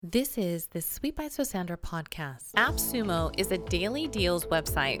This is the Sweet Bytes with Sandra podcast. AppSumo is a daily deals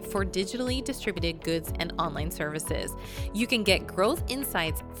website for digitally distributed goods and online services. You can get growth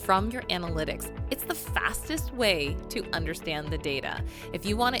insights from your analytics. It's the fastest way to understand the data. If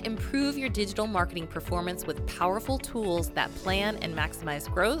you want to improve your digital marketing performance with powerful tools that plan and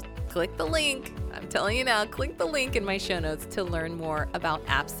maximize growth, click the link. I'm telling you now, click the link in my show notes to learn more about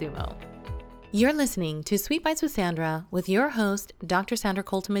AppSumo. You're listening to Sweet Bytes with Sandra with your host, Dr. Sandra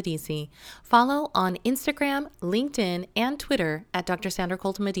Colton-Medici. Follow on Instagram, LinkedIn, and Twitter at Dr. Sandra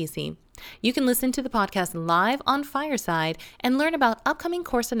Colton-Medici. You can listen to the podcast live on Fireside and learn about upcoming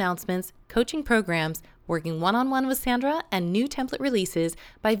course announcements, coaching programs, working one-on-one with Sandra, and new template releases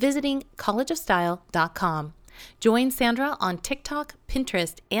by visiting collegeofstyle.com. Join Sandra on TikTok,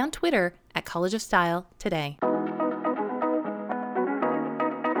 Pinterest, and Twitter at College of Style today.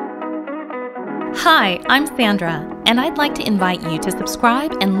 Hi, I'm Sandra, and I'd like to invite you to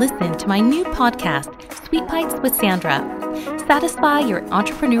subscribe and listen to my new podcast, Sweet Bytes with Sandra. Satisfy your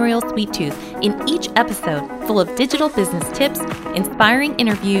entrepreneurial sweet tooth in each episode, full of digital business tips, inspiring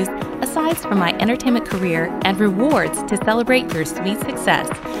interviews, asides from my entertainment career, and rewards to celebrate your sweet success.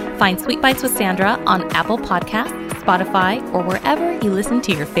 Find Sweet Bytes with Sandra on Apple Podcasts, Spotify, or wherever you listen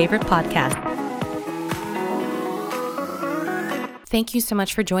to your favorite podcasts. Thank you so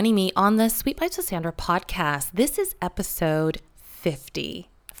much for joining me on the Sweet Bytes with Sandra podcast. This is episode 50.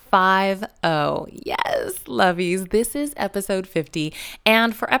 50. Yes, lovies. This is episode 50.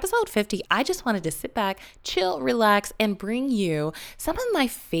 And for episode 50, I just wanted to sit back, chill, relax, and bring you some of my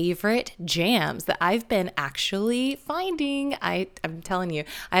favorite jams that I've been actually finding. I'm telling you,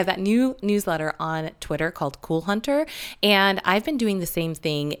 I have that new newsletter on Twitter called Cool Hunter, and I've been doing the same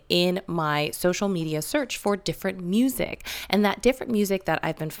thing in my social media search for different music. And that different music that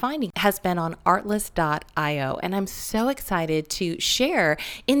I've been finding has been on artlist.io. And I'm so excited to share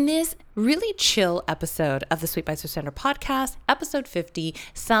in this really chill episode of the Sweet Bytes with Sandra podcast, episode 50,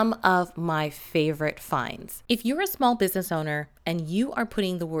 some of my favorite finds. If you're a small business owner and you are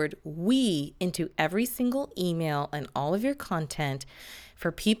putting the word "we" into every single email and all of your content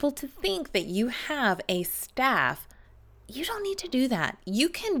for people to think that you have a staff, you don't need to do that. You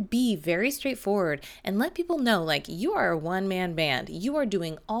can be very straightforward and let people know, like, you are a one-man band. You are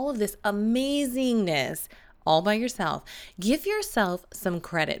doing all of this amazingness all by yourself. Give yourself some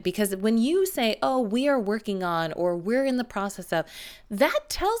credit, because when you say, oh, we are working on, or we're in the process of, that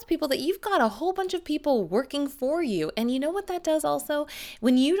tells people that you've got a whole bunch of people working for you. And you know what that does also?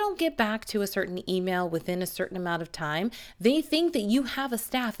 When you don't get back to a certain email within a certain amount of time, they think that you have a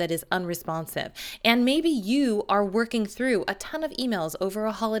staff that is unresponsive. And maybe you are working through a ton of emails over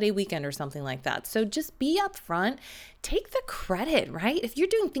a holiday weekend or something like that. So just be upfront, take the credit, right? If you're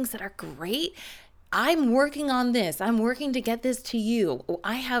doing things that are great, I'm working on this. I'm working to get this to you.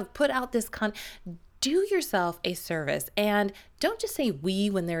 I have put out this do yourself a service and don't just say we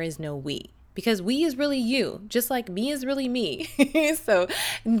when there is no we, because we is really you, just like me is really me. So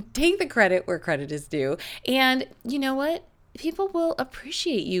take the credit where credit is due. And you know what? People will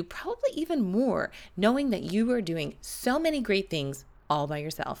appreciate you probably even more knowing that you are doing so many great things all by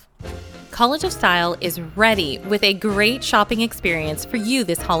yourself. College of Style is ready with a great shopping experience for you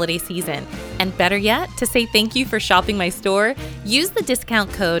this holiday season. And better yet, to say thank you for shopping my store, use the discount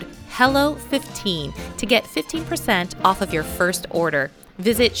code HELLO15 to get 15% off of your first order.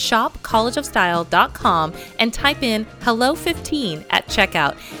 Visit shopcollegeofstyle.com and type in HELLO15 at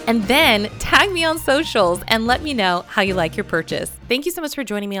checkout, and then tag me on socials and let me know how you like your purchase. Thank you so much for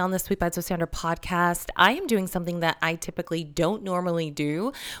joining me on the Sweet Bytes with Sandra podcast. I am doing something that I typically don't normally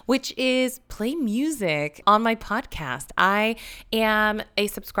do, which is play music on my podcast. I am a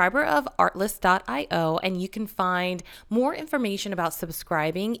subscriber of artlist.io, and you can find more information about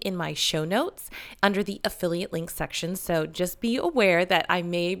subscribing in my show notes under the affiliate link section. So just be aware that I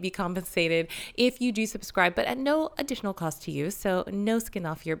may be compensated if you do subscribe, but at no additional cost to you. So no skin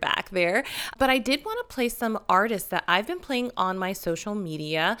off your back there. But I did want to play some artists that I've been playing on my social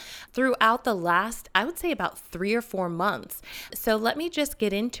media throughout the last, I would say, about 3 or 4 months. So let me just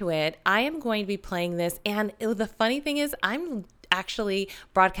get into it. I am going to be playing this. And the funny thing is, I'm actually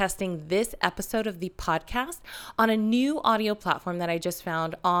broadcasting this episode of the podcast on a new audio platform that I just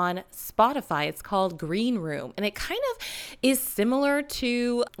found on Spotify. It's called Green Room, and it kind of is similar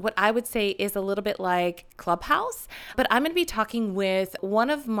to what I would say is a little bit like Clubhouse, but I'm going to be talking with one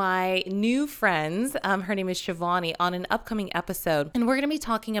of my new friends. Her name is Shivani, on an upcoming episode, and we're going to be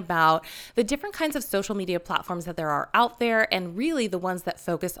talking about the different kinds of social media platforms that there are out there, and really the ones that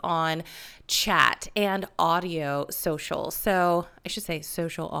focus on chat and audio social. So audio. I should say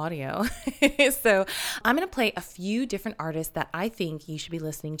social audio. So I'm going to play a few different artists that I think you should be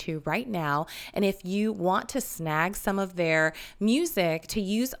listening to right now. And if you want to snag some of their music to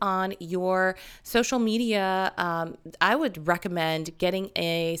use on your social media, I would recommend getting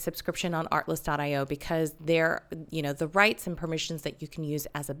a subscription on artlist.io because they're, the rights and permissions that you can use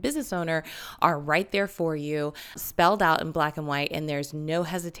as a business owner are right there for you, spelled out in black and white, and there's no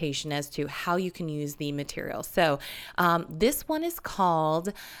hesitation as to how you can use the material. So this one is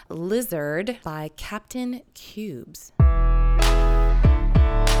called Lizard by Captain Cubes.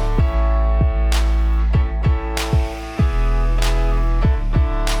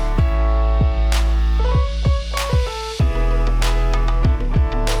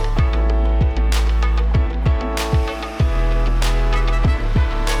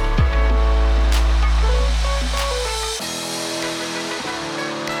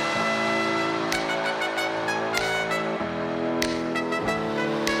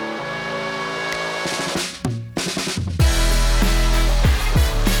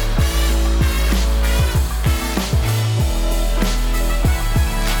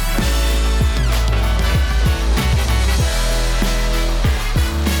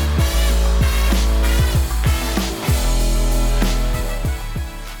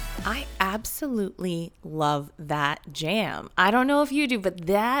 Absolutely love that jam. I don't know if you do, but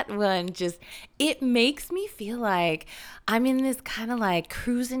that one it makes me feel like I'm in this kind of like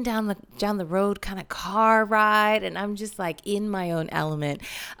cruising down the road kind of car ride, and I'm just like in my own element.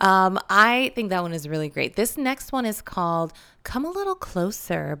 I think that one is really great. This next one is called Come a Little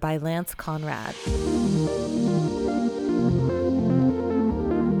Closer by Lance Conrad.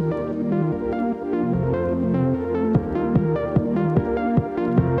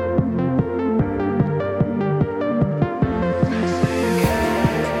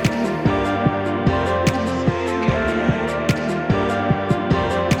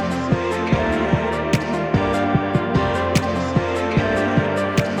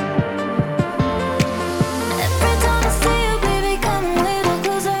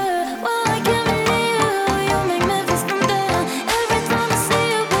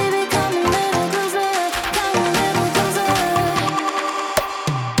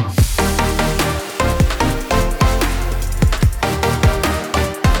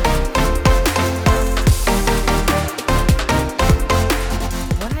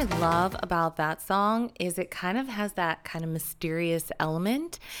 About that song is it kind of has that kind of mysterious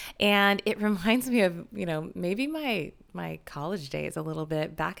element, and it reminds me of maybe my college days a little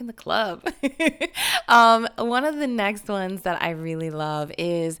bit back in the club. One of the next ones that I really love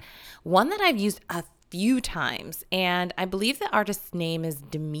is one that I've used a few times, and I believe the artist's name is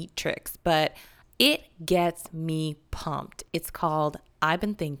Demetrix, but it gets me pumped. It's called I've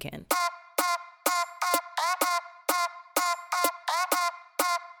Been Thinking.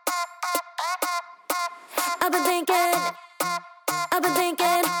 I've been thinking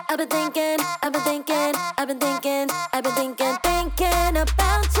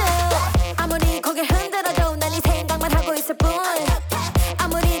about you. 아무리 고개 흔들어도 난 네 생각만 하고 있을 뿐.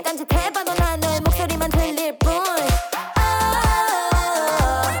 아무리 딴짓해봐도 난 너의 목소리만 들릴 뿐.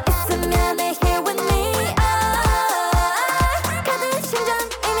 있으면 here with me. 가득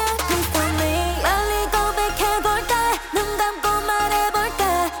심장이면 please tell me. 빨리 고백해볼까? 눈 감고 말해볼까?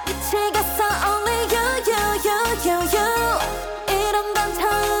 미치겠어 only you. 이런 건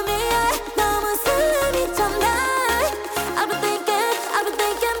처음이야. 너무 설레미쳤나? I've been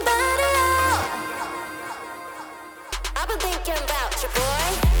thinking about it. I've been thinking about you,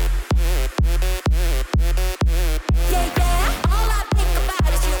 boy. Yeah. All I think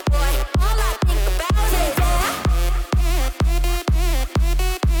about is you, boy. All I think about is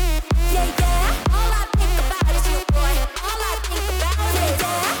yeah. All I think about is you, boy. All I think about is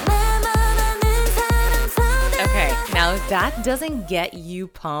내 맘 아는 사람 손에. Okay, now if that doesn't get you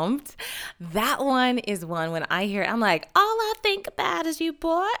pumped, that one is one when I hear it, I'm like, all I think about is you,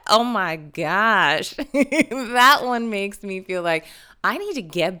 boy. Oh my gosh. That one makes me feel like I need to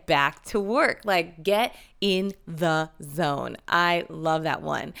get back to work, like get in the zone. I love that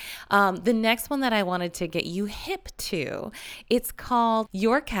one. The next one that I wanted to get you hip to, it's called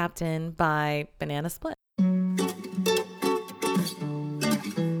Your Captain by Banana Split.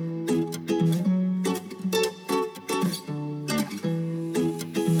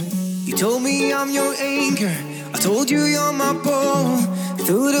 You told me I'm your anchor, I told you you're my pole.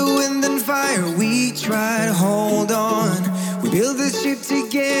 Through the wind and fire we try to hold on. We built this ship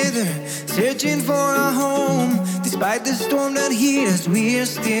together, searching for a home. Despite the storm that hit us, we're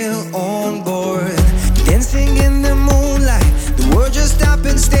still on board. Dancing in the moonlight, the world just stopped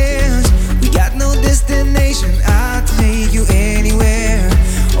and stares. We got no destination, I'll take you in.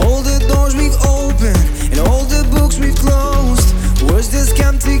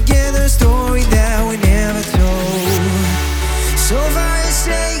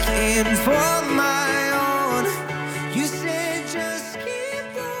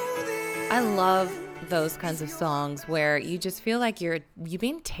 those kinds of songs where you just feel like you're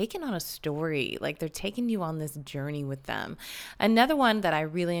being taken on a story, like they're taking you on this journey with them. Another one that I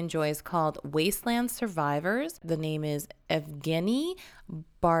really enjoy is called Wasteland Survivors. The name is Evgeny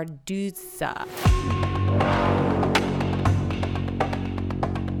Barduzza.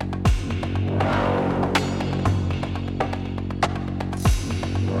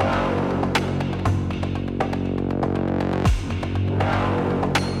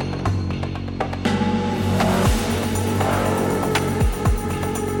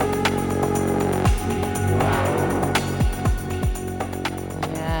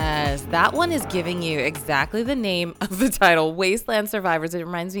 That one is giving you exactly the name of the title, Wasteland Survivors. It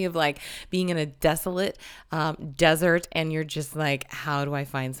reminds me of like being in a desolate desert and you're just like, how do I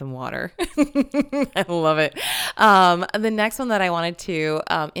find some water? I love it. The next one that I wanted to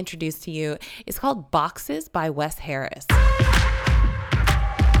introduce to you is called Boxes by Wes Harris.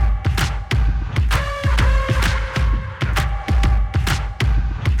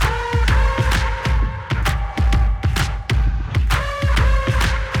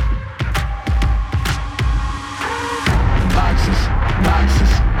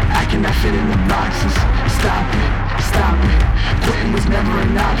 Fit in the boxes. Stop it. Quitting was never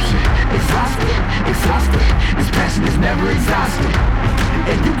an option. Exhausted. This passion is never exhausted.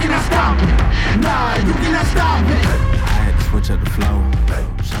 And you cannot stop it. Nah, you cannot stop it. I had to switch up the flow.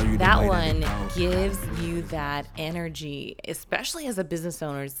 That one gives you that energy, especially as a business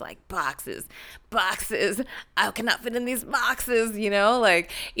owner. It's like boxes. I cannot fit in these boxes, you know, like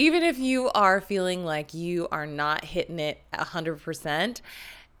even if you are feeling like you are not hitting it 100%,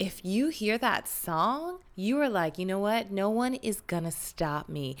 if you hear that song, you are like, you know what? No one is going to stop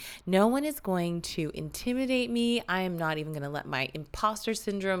me. No one is going to intimidate me. I am not even going to let my imposter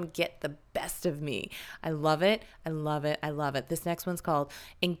syndrome get the best of me. I love it. This next one's called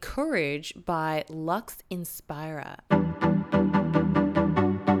Encourage by Lux Inspira.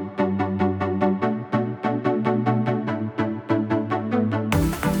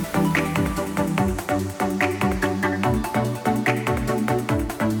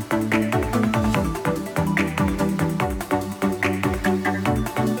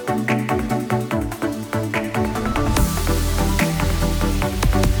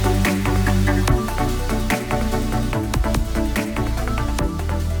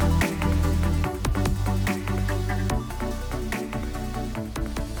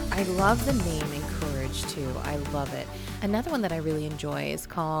 I love the name Encourage too. I love it. Another one that I really enjoy is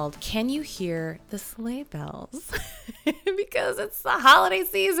called Can You Hear the Sleigh Bells? Because it's the holiday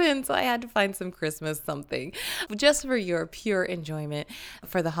season, so I had to find some Christmas something just for your pure enjoyment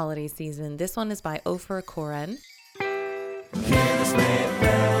for the holiday season. This one is by Ofer Koren. Hear the sleigh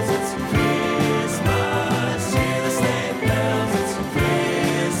bells, it's Christmas. Hear the sleigh bells, it's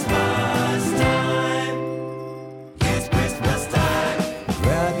Christmas time. It's Christmas time.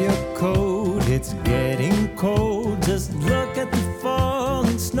 Grab your coat, it's getting cold. Just look at the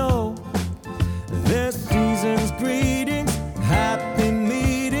falling snow. There's season's greetings, happy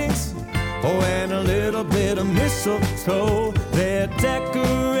meetings, oh, and a little bit of mistletoe. They're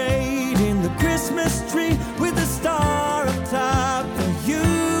decorating the Christmas tree with a star up top for you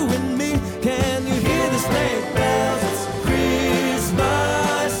and me. Can you hear the sleigh bells? It's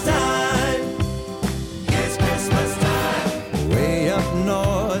Christmas time. It's Christmas time. Way up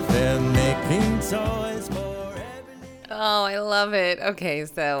north, they're making toys for every little... Oh, I love it. Okay,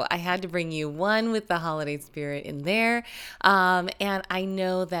 so I had to bring you one with the holiday spirit in there. And I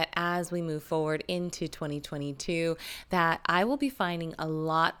know that as we move forward into 2022, that I will be finding a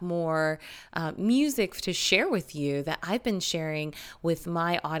lot more music to share with you that I've been sharing with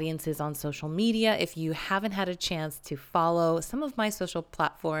my audiences on social media. If you haven't had a chance to follow some of my social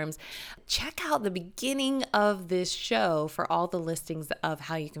platforms, check out the beginning of this show for all the listings of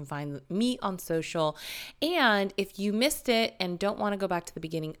how you can find me on social. And if you missed it and don't want to go back to the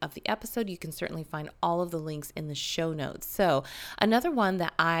beginning of the episode, you can certainly find all of the links in the show notes. So another one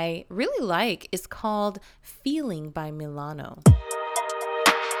that I really like is called Feeling by Milano.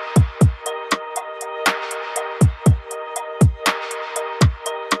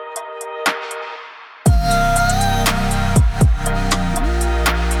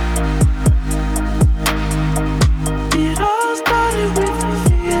 It all started with a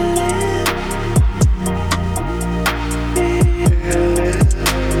feeling.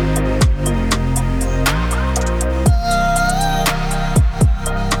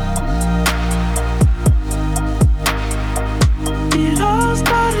 It all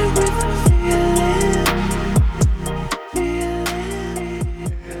started with a feeling.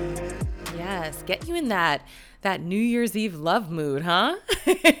 Yes, get you in that That New Year's Eve love mood, huh?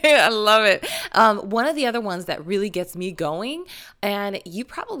 I love it. One of the other ones that really gets me going, and you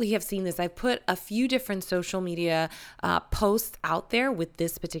probably have seen this, I've put a few different social media posts out there with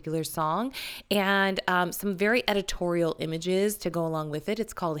this particular song, and some very editorial images to go along with it.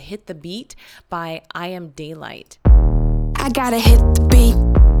 It's called Hit the Beat by I Am Daylight. I gotta hit the beat.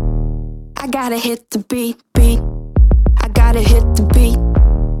 I gotta hit the beat, beat. I gotta hit the beat.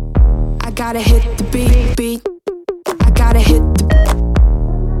 I gotta hit the beat, beat. I gotta hit the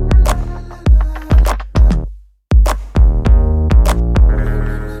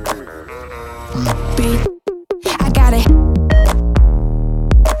beat. I gotta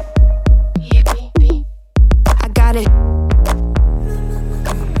I gotta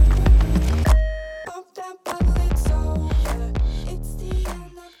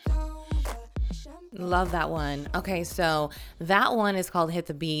Love that one. Okay, so that one is called Hit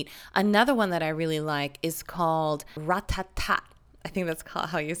the Beat. Another one that I really like is called Ratata. I think that's called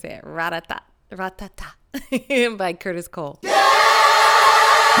how you say it. Ratata. Ratata by Curtis Cole.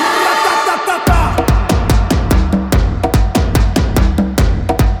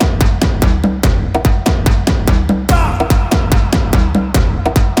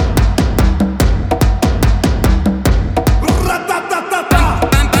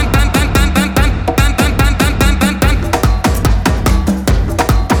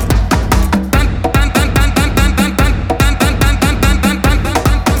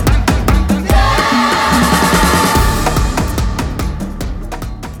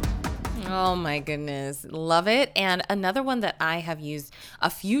 Oh my goodness. Love it. And another one that I have used a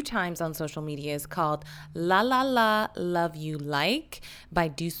few times on social media is called La La La Love You Like by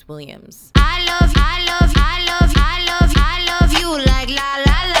Deuce Williams. I love you like la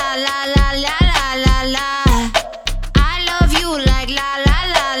la la la la la la la. I love you like la la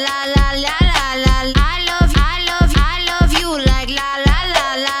la la la la la la. I love you like la la la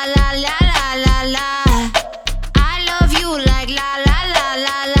la la la la la. I love you like la la la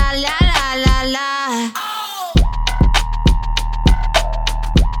la la la la la.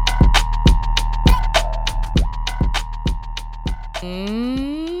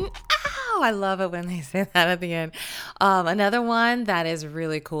 Ow, I love it when they say that at the end. Another one that is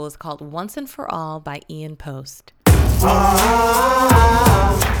really cool is called Once and For All by Ian Post.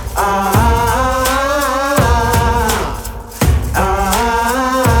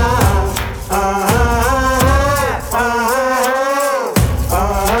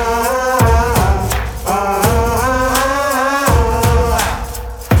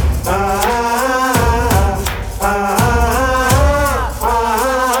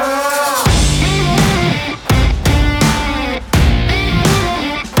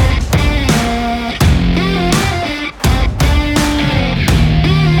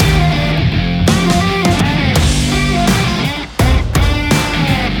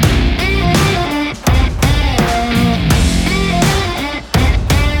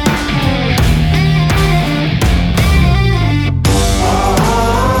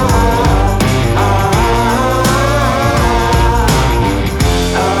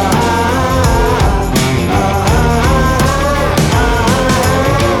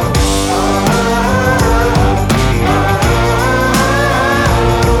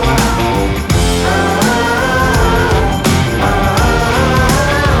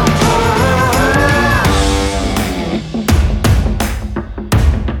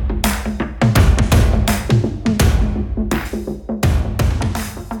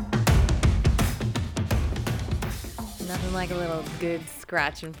 Nothing like a little good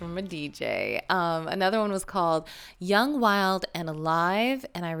scratching from a DJ. Another one was called Young, Wild, and Alive,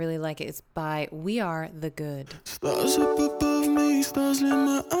 and I really like it. It's by We Are the Good. Stars up above me, stars in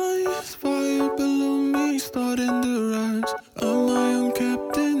my eyes. Fire below me, starting to rise. I'm my own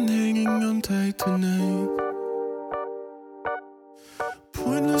captain, hanging on tight tonight.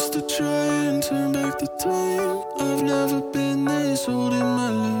 Pointless to try and turn back the time. I've never been this old in my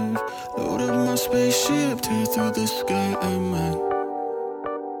life. Load up my spaceship, tear through the sky. I might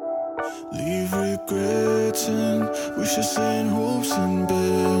leave regrets and wishes and hopes and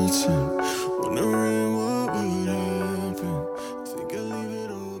bets and wondering what would happen. Think I'll leave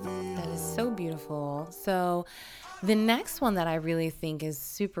it all behind. That is so beautiful. So the next one that I really think is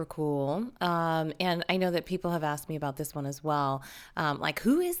super cool, and I know that people have asked me about this one as well, like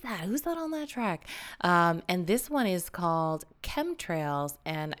who is that? Who's that on that track? And this one is called Chemtrails,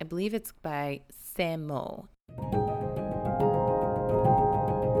 and I believe it's by Samo.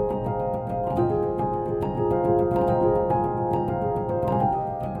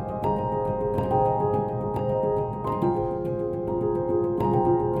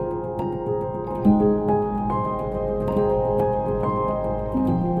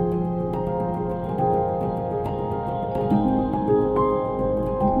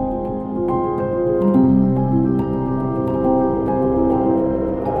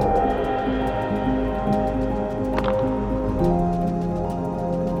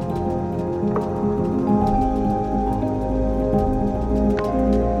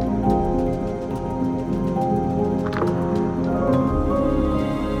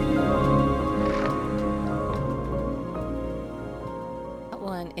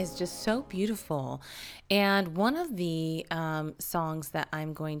 just so beautiful. And one of the songs that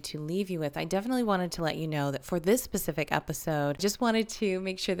I'm going to leave you with, I definitely wanted to let you know that for this specific episode, just wanted to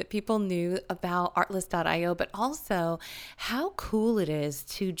make sure that people knew about artlist.io, but also how cool it is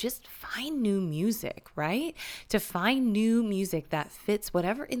to just find new music, right? To find new music that fits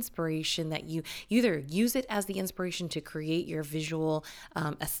whatever inspiration that you either use it as the inspiration to create your visual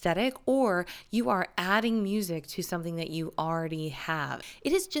aesthetic, or you are adding music to something that you already have.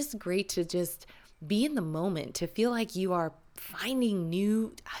 It is just great to just be in the moment, to feel like you are finding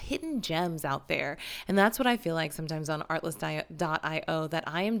new hidden gems out there. And that's what I feel like sometimes on artlist.io, that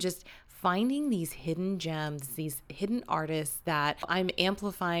I am just finding these hidden gems, these hidden artists that I'm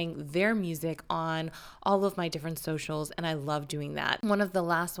amplifying their music on all of my different socials, and I love doing that. One of the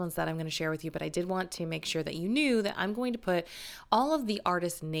last ones that I'm going to share with you, but I did want to make sure that you knew that I'm going to put all of the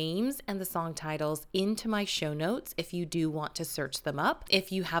artist names and the song titles into my show notes if you do want to search them up.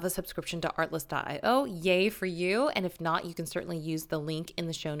 If you have a subscription to artlist.io, yay for you. And if not, you can certainly use the link in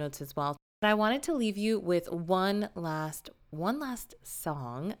the show notes as well. But I wanted to leave you with one last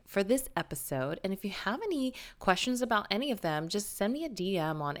song for this episode. And if you have any questions about any of them, just send me a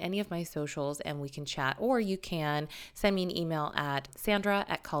DM on any of my socials and we can chat, or you can send me an email at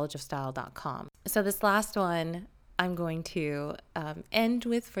sandra@collegeofstyle.com. So this last one I'm going to end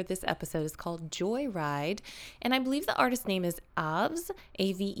with for this episode is called Joyride. And I believe the artist name is Aves,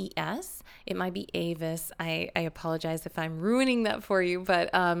 A-V-E-S. It might be Avis. I apologize if I'm ruining that for you,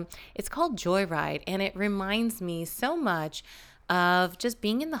 but it's called Joyride. And it reminds me so much of just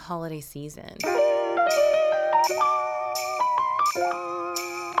being in the holiday season.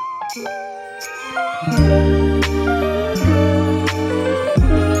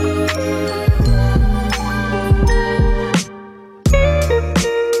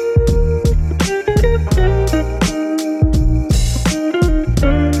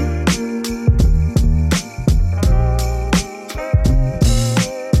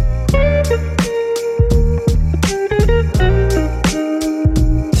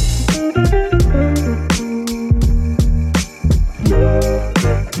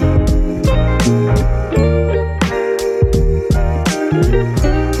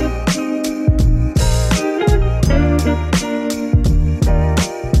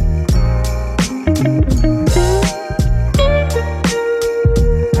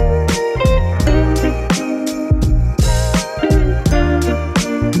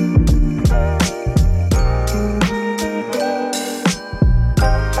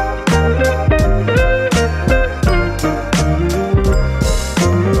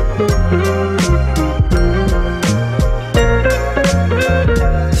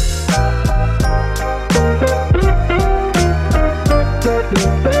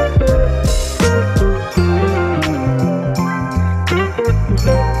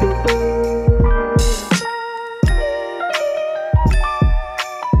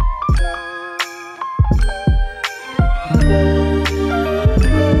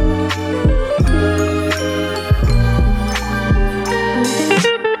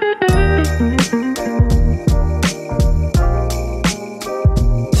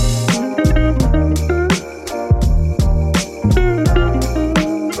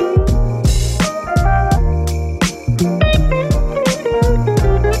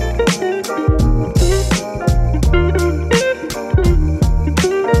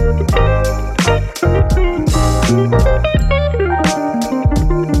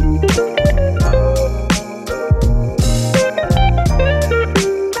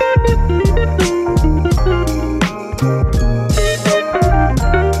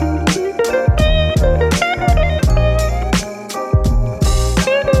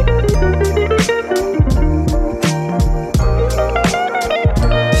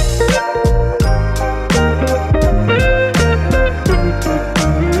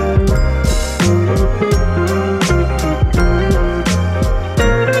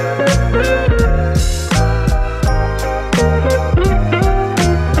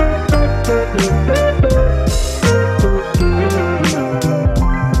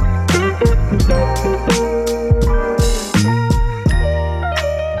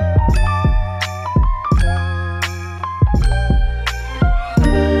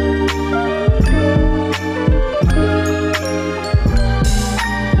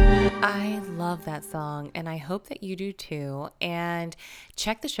 love that song, and I hope that you do too. And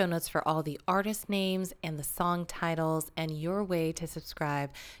check the show notes for all the artist names and the song titles and your way to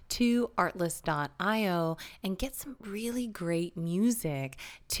subscribe to artlist.io and get some really great music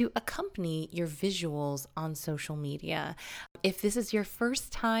to accompany your visuals on social media. If this is your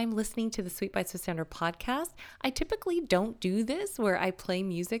first time listening to the Sweet Bytes with Sandra podcast, I typically don't do this where I play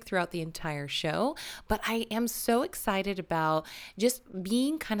music throughout the entire show, but I am so excited about just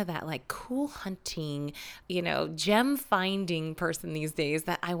being kind of that like cool hunting, gem finding person these days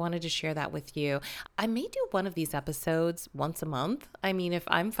that I wanted to share that with you. I may do one of these episodes once a month. I mean, if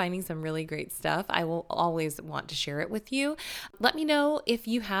I'm finding some really great stuff, I will always want to share it with you. Let me know if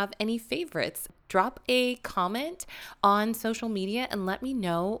you have any favorites. Drop a comment on social media and let me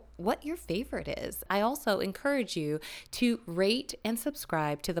know what your favorite is. I also encourage you to rate and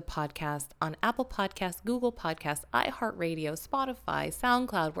subscribe to the podcast on Apple Podcasts, Google Podcasts, iHeartRadio, Spotify,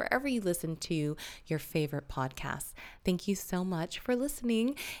 SoundCloud, wherever you listen to your favorite podcasts. Thank you so much for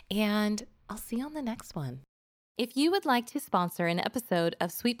listening, and I'll see you on the next one. If you would like to sponsor an episode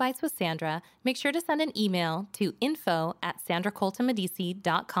of Sweet Bytes with Sandra, make sure to send an email to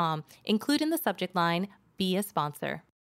info@sandracolton-medici.com. Include in the subject line, "Be a sponsor."